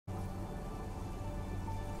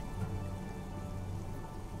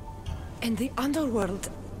In the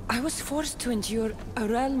underworld, I was forced to endure a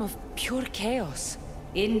realm of pure chaos.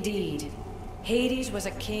 Indeed. Hades was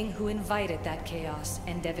a king who invited that chaos,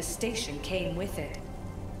 and devastation came with it.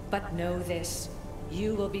 But know this,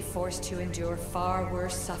 you will be forced to endure far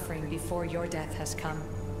worse suffering before your death has come.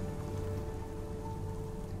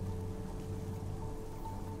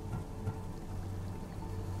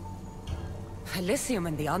 Elysium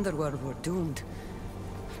and the underworld were doomed.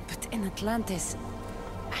 But in Atlantis,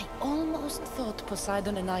 I almost thought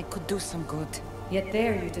Poseidon and I could do some good. Yet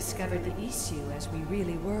there you discovered the issue as we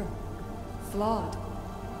really were. Flawed.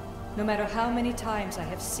 No matter how many times I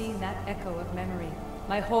have seen that echo of memory,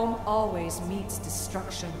 my home always meets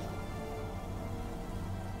destruction.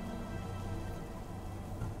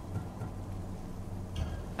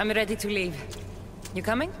 I'm ready to leave. You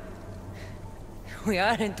coming? We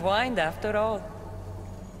are entwined after all.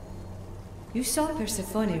 You saw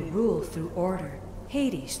Persephone rule through order,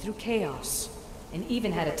 Hades through chaos, and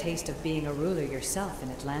even had a taste of being a ruler yourself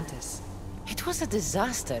in Atlantis. It was a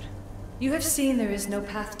disaster. You have seen there is no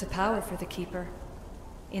path to power for the Keeper.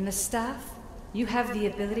 In the staff, you have the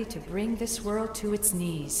ability to bring this world to its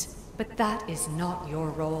knees, but that is not your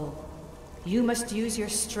role. You must use your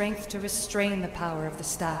strength to restrain the power of the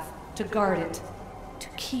staff, to guard it, to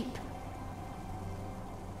keep.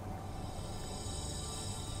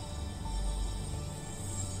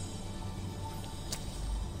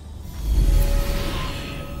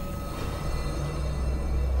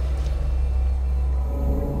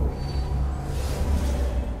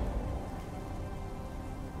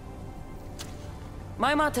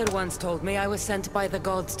 My mother once told me I was sent by the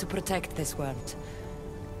gods to protect this world.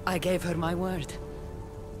 I gave her my word.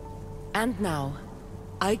 And now,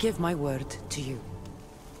 I give my word to you.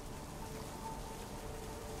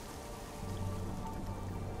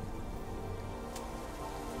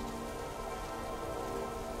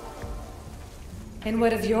 And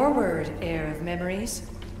what of your word, heir of memories?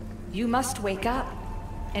 You must wake up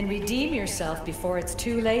and redeem yourself before it's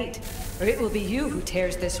too late, or it will be you who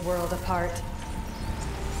tears this world apart.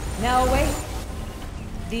 Now awake!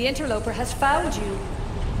 The interloper has found you.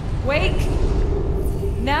 Wake!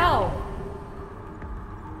 Now!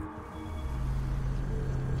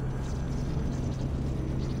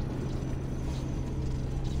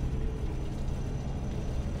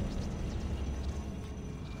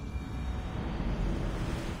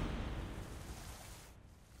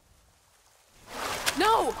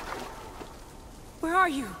 No! Where are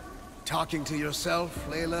you? Talking to yourself,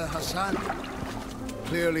 Layla Hassan?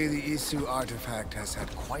 Clearly the Isu artifact has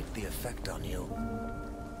had quite the effect on you.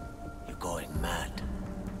 You're going mad.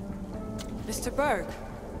 Mr. Berg,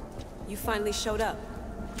 you finally showed up.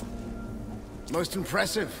 Most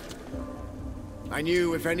impressive. I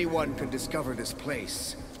knew if anyone could discover this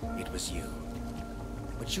place, it was you.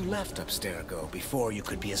 But you left Abstergo before you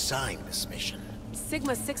could be assigned this mission.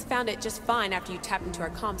 Sigma 6 found it just fine after you tapped into our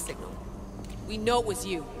comm signal. We know it was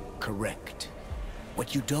you. Correct.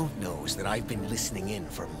 What you don't know is that I've been listening in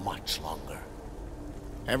for much longer.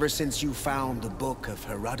 Ever since you found the Book of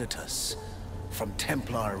Herodotus, from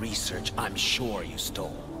Templar research I'm sure you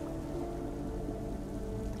stole.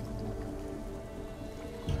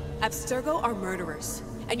 Abstergo are murderers,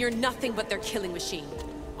 and you're nothing but their killing machine.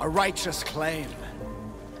 A righteous claim.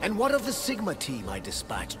 And what of the Sigma team I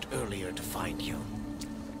dispatched earlier to find you?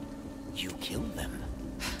 You killed them.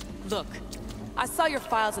 Look, I saw your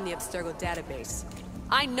files in the Abstergo database.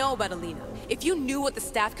 I know about Alina. If you knew what the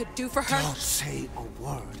staff could do for her... Don't say a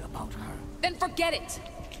word about her. Then forget it!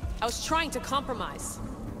 I was trying to compromise.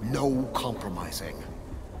 No compromising.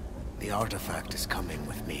 The artifact is coming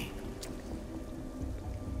with me.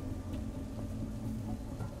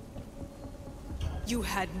 You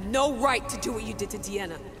had no right to do what you did to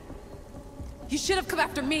Deanna. You should have come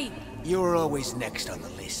after me! You're always next on the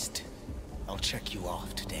list. I'll check you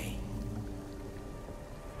off today.